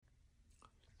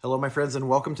Hello, my friends, and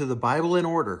welcome to the Bible in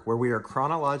Order, where we are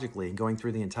chronologically going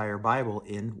through the entire Bible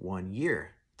in 1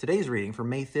 year. Today's reading for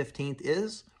May 15th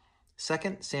is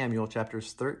 2 Samuel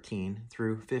chapters 13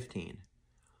 through 15.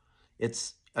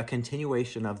 It's a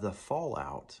continuation of the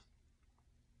fallout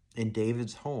in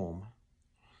David's home,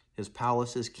 his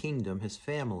palace, his kingdom, his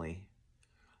family,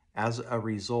 as a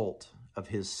result of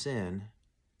his sin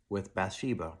with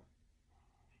Bathsheba.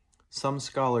 Some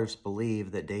scholars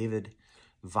believe that David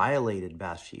violated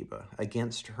Bathsheba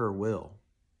against her will,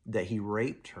 that he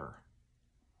raped her.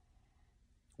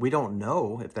 We don't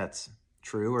know if that's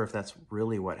true or if that's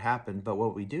really what happened, but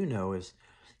what we do know is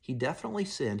he definitely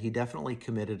sinned. He definitely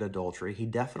committed adultery. He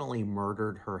definitely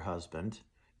murdered her husband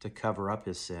to cover up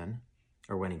his sin,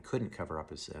 or when he couldn't cover up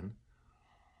his sin.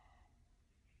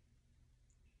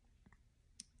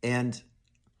 And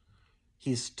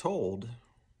he's told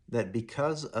that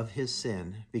because of his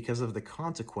sin, because of the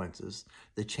consequences,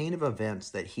 the chain of events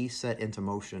that he set into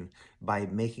motion by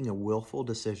making a willful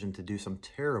decision to do some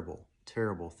terrible,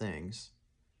 terrible things,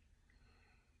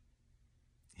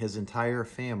 his entire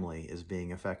family is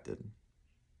being affected.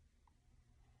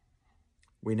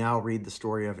 We now read the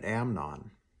story of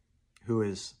Amnon, who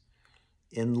is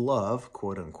in love,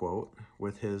 quote unquote,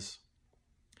 with his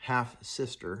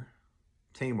half-sister,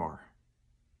 Tamar.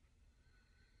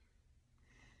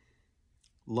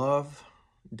 Love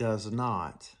does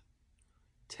not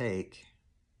take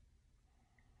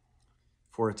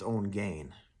for its own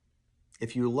gain.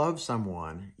 If you love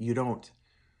someone, you don't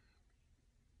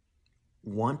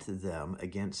want them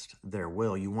against their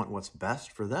will. You want what's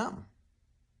best for them.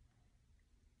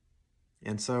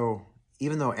 And so,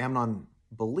 even though Amnon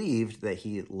believed that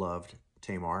he loved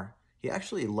Tamar, he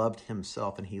actually loved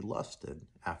himself and he lusted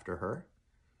after her.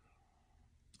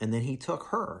 And then he took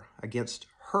her against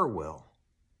her will.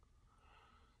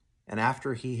 And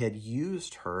after he had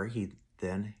used her, he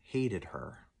then hated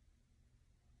her.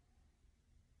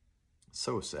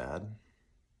 So sad.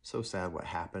 So sad what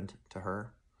happened to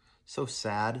her. So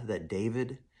sad that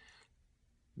David,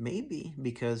 maybe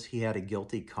because he had a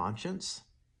guilty conscience,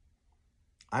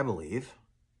 I believe,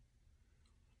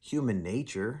 human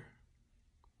nature.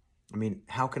 I mean,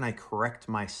 how can I correct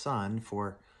my son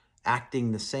for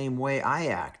acting the same way I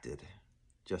acted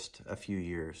just a few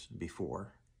years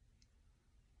before?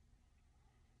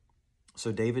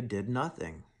 So David did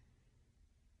nothing.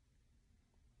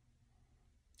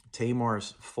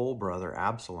 Tamar's full brother,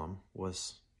 Absalom,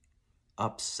 was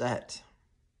upset.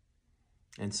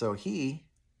 And so he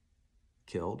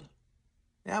killed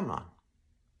Amnon.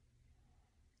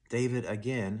 David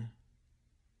again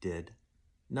did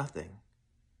nothing.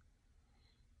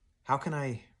 How can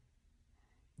I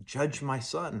judge my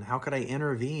son? How could I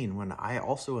intervene when I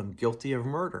also am guilty of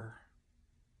murder?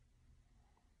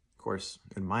 Of course,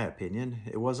 in my opinion,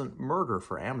 it wasn't murder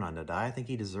for Amnon to die. I think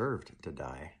he deserved to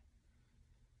die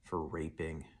for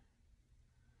raping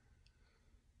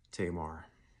Tamar.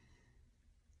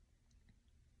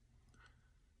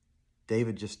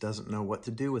 David just doesn't know what to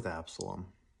do with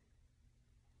Absalom.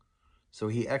 So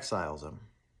he exiles him.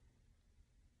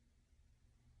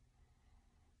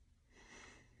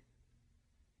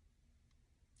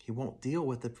 He won't deal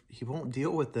with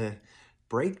the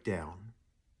breakdown.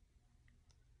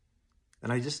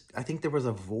 And I think there was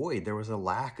a void. There was a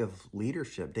lack of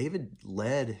leadership. David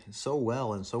led so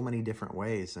well in so many different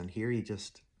ways. And here he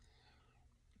just,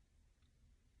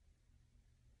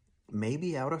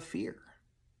 maybe out of fear,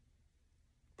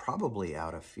 probably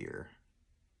out of fear,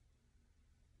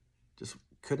 just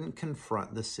couldn't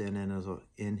confront the sin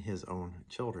in his own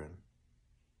children.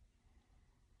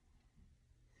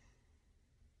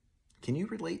 Can you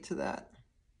relate to that?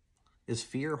 Is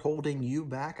fear holding you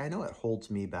back? I know it holds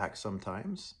me back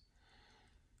sometimes.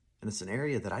 And it's an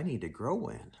area that I need to grow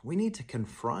in. We need to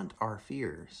confront our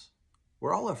fears.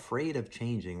 We're all afraid of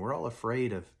changing. We're all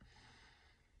afraid of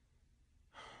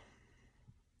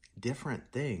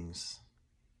different things.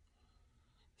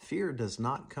 Fear does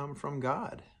not come from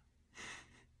God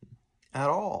at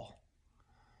all.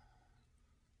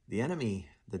 The enemy,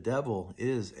 the devil,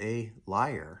 is a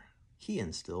liar. He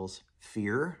instills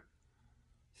fear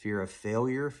of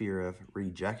failure, fear of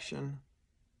rejection,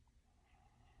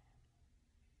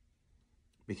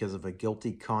 because of a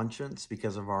guilty conscience,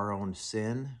 because of our own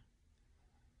sin.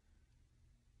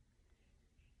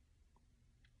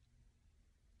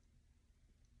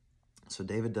 So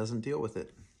David doesn't deal with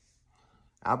it.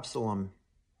 Absalom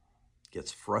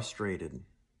gets frustrated.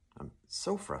 I'm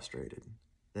so frustrated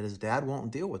that his dad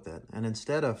won't deal with it. And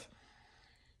instead of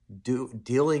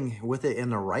dealing with it in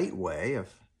the right way,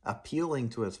 of appealing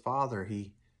to his father,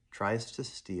 he tries to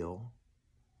steal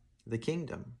the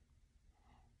kingdom.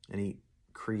 And he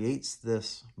creates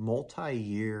this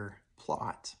multi-year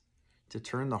plot to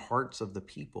turn the hearts of the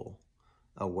people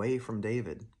away from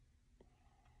David.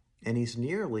 And he's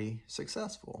nearly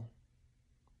successful.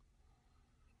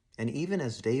 And even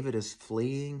as David is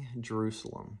fleeing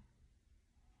Jerusalem,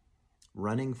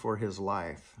 running for his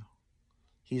life,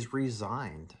 he's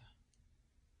resigned.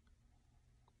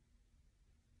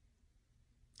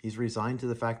 He's resigned to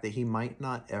the fact that he might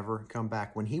not ever come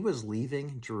back. When he was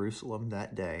leaving Jerusalem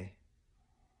that day,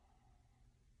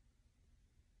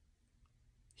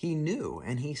 he knew,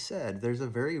 and he said, there's a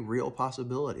very real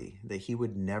possibility that he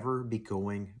would never be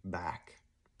going back,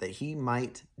 that he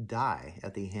might die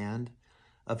at the hand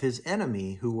of his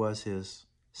enemy, who was his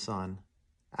son,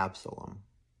 Absalom.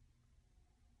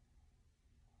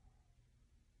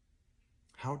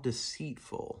 How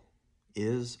deceitful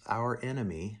is our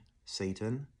enemy,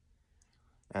 Satan,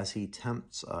 as he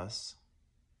tempts us,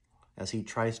 as he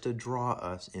tries to draw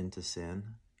us into sin.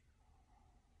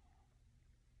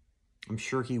 I'm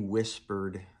sure he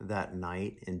whispered that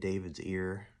night in David's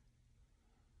ear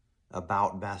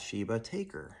about Bathsheba.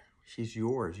 Take her. She's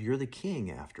yours. You're the king,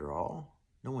 after all.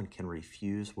 No one can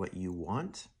refuse what you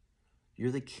want.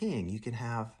 You're the king.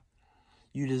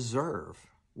 You deserve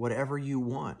whatever you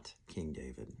want, King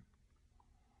David.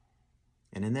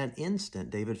 And in that instant,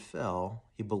 David fell.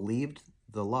 He believed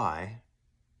the lie.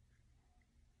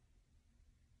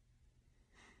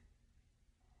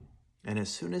 And as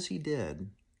soon as he did,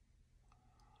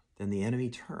 then the enemy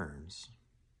turns.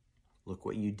 Look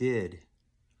what you did.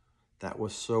 That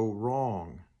was so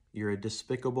wrong. You're a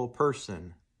despicable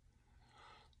person.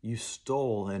 You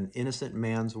stole an innocent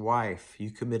man's wife.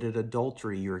 You committed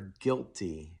adultery. You're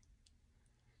guilty.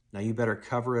 Now you better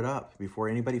cover it up before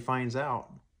anybody finds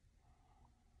out.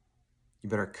 You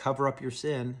better cover up your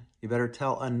sin. You better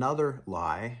tell another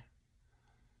lie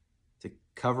to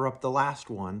cover up the last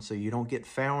one so you don't get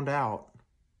found out.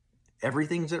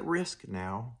 Everything's at risk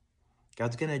now.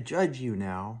 God's going to judge you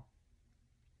now.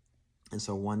 And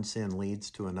so one sin leads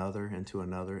to another, and to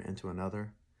another, and to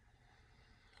another.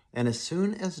 And as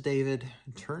soon as David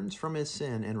turns from his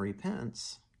sin and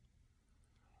repents,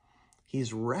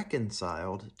 he's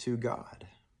reconciled to God.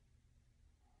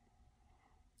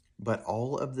 But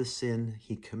all of the sin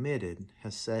he committed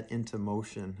has set into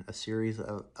motion a series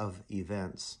of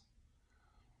events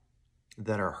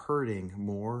that are hurting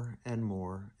more and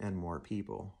more and more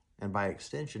people, and by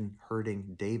extension,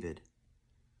 hurting David.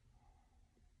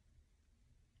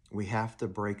 We have to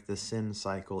break the sin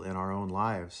cycle in our own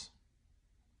lives.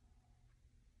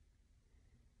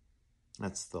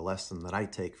 That's the lesson that I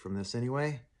take from this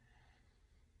anyway.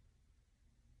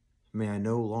 May I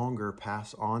no longer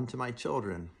pass on to my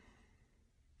children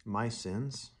my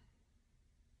sins.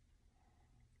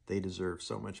 They deserve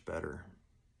so much better.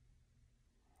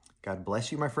 God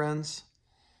bless you, my friends.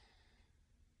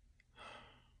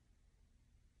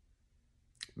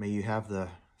 May you have the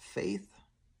faith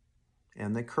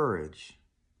and the courage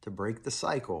to break the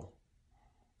cycle,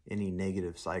 any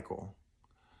negative cycle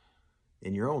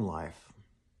in your own life,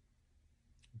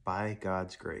 by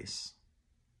God's grace.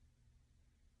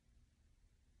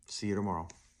 See you tomorrow.